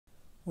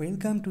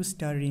Welcome to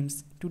Star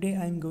Rims. Today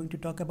I am going to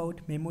talk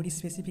about memory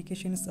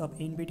specifications of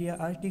NVIDIA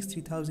RTX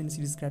 3000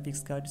 series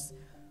graphics cards.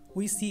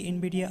 We see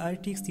NVIDIA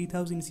RTX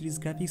 3000 series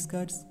graphics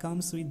cards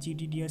comes with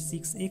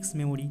GDDR6X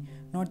memory,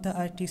 not the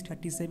RTX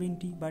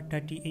 3070 but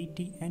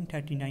 3080 and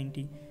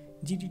 3090.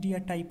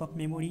 GDDR type of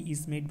memory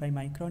is made by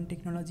Micron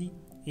Technology.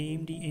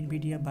 AMD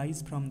NVIDIA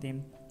buys from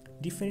them.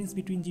 Difference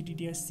between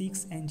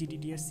GDDR6 and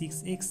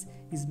GDDR6X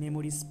is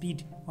memory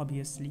speed,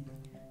 obviously.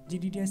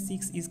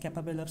 GDDR6 is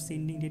capable of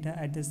sending data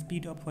at the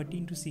speed of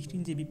 14 to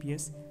 16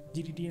 Gbps.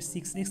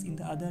 GDDR6X, in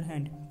the other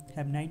hand,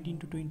 have 19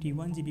 to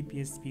 21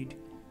 Gbps speed.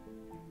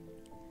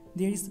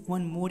 There is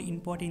one more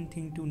important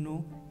thing to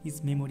know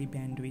is memory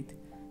bandwidth.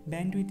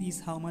 Bandwidth is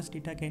how much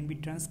data can be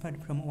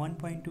transferred from one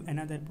point to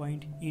another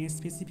point in a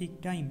specific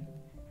time.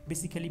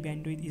 Basically,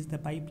 bandwidth is the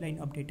pipeline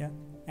of data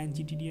and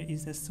GDDR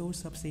is the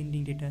source of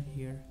sending data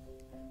here.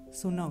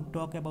 So now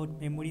talk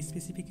about memory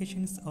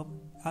specifications of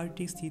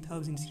RTX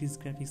 3000 series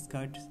graphics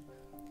cards.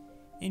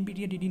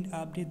 NVIDIA didn't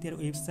update their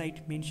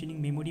website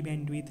mentioning memory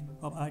bandwidth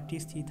of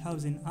RTX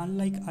 3000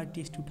 unlike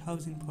RTX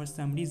 2000 for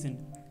some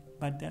reason,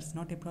 but that's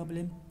not a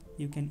problem.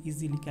 You can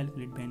easily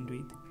calculate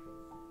bandwidth.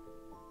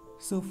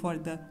 So for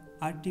the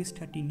RTX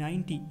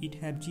 3090, it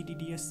have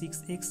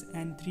GDDR6X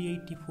and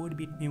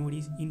 384-bit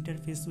memory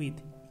interface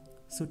with.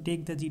 So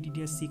take the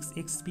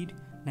GDDR6X speed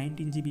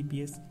 19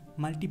 Gbps,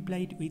 multiply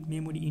it with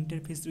memory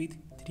interface with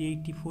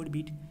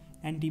 384-bit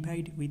and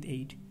divide with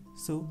 8.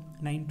 So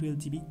 912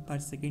 GB per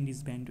second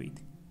is bandwidth.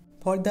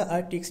 For the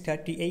RTX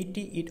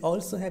 3080, it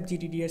also have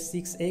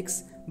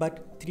GDDR6X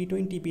but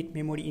 320-bit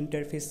memory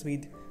interface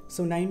with.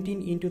 So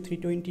 19 into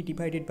 320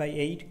 divided by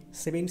 8,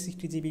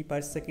 760 GB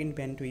per second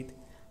bandwidth.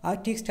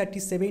 RTX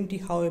 3070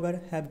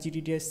 however have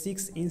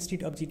GDDR6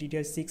 instead of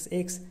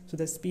GDDR6X, so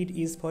the speed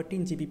is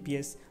 14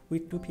 Gbps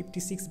with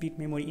 256-bit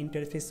memory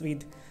interface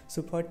with.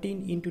 So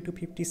 14 into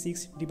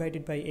 256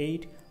 divided by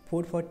 8,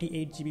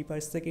 448 GB per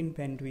second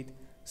bandwidth.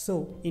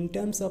 So in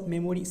terms of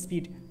memory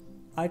speed,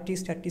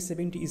 RTX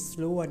 3070 is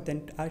slower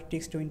than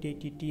RTX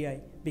 2080 Ti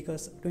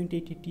because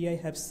 2080 Ti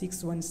have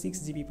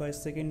 616 GB per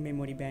second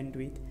memory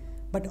bandwidth.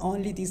 But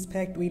only this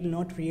fact will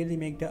not really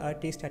make the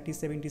RTX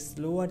 3070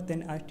 slower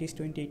than RTX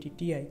 2080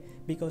 Ti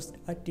because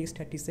RTX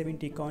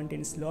 3070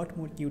 contains lot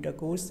more CUDA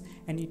cores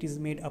and it is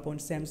made upon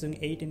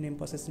Samsung 8nm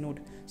process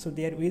node, so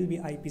there will be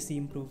IPC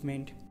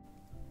improvement.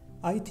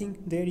 I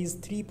think there is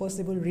 3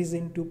 possible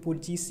reasons to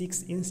put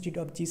G6 instead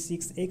of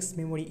G6X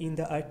memory in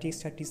the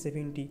RTX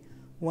 3070.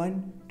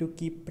 1. To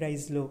keep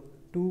price low.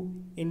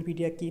 2.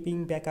 NVIDIA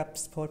keeping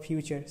backups for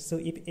future. So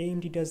if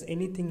AMD does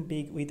anything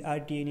big with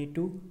RDNA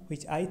 2,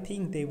 which I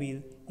think they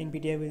will,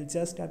 NVIDIA will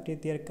just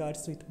update their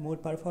cards with more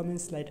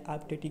performance like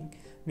updating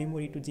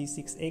memory to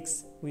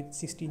G6X with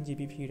 16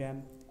 GB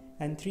VRAM.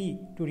 And 3.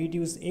 To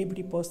reduce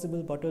every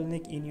possible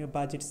bottleneck in your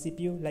budget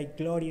CPU like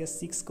glorious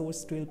 6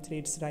 cores 12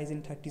 threads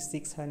Ryzen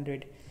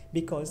 3600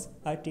 because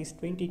RTX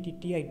 2080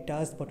 Ti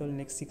does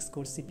bottleneck 6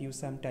 core CPU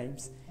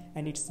sometimes,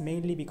 and it's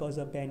mainly because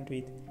of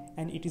bandwidth,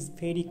 and it is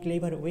very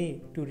clever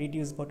way to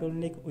reduce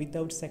bottleneck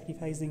without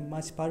sacrificing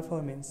much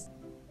performance.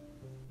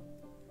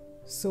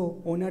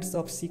 So owners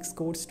of 6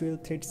 cores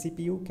 12 thread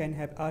CPU can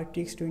have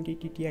RTX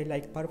 2080 Ti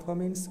like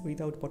performance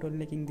without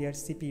bottlenecking their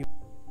CPU.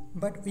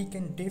 But we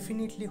can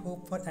definitely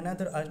hope for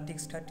another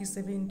RTX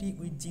 3070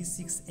 with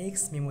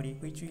G6X memory,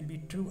 which will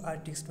be true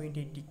RTX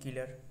 2080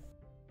 killer.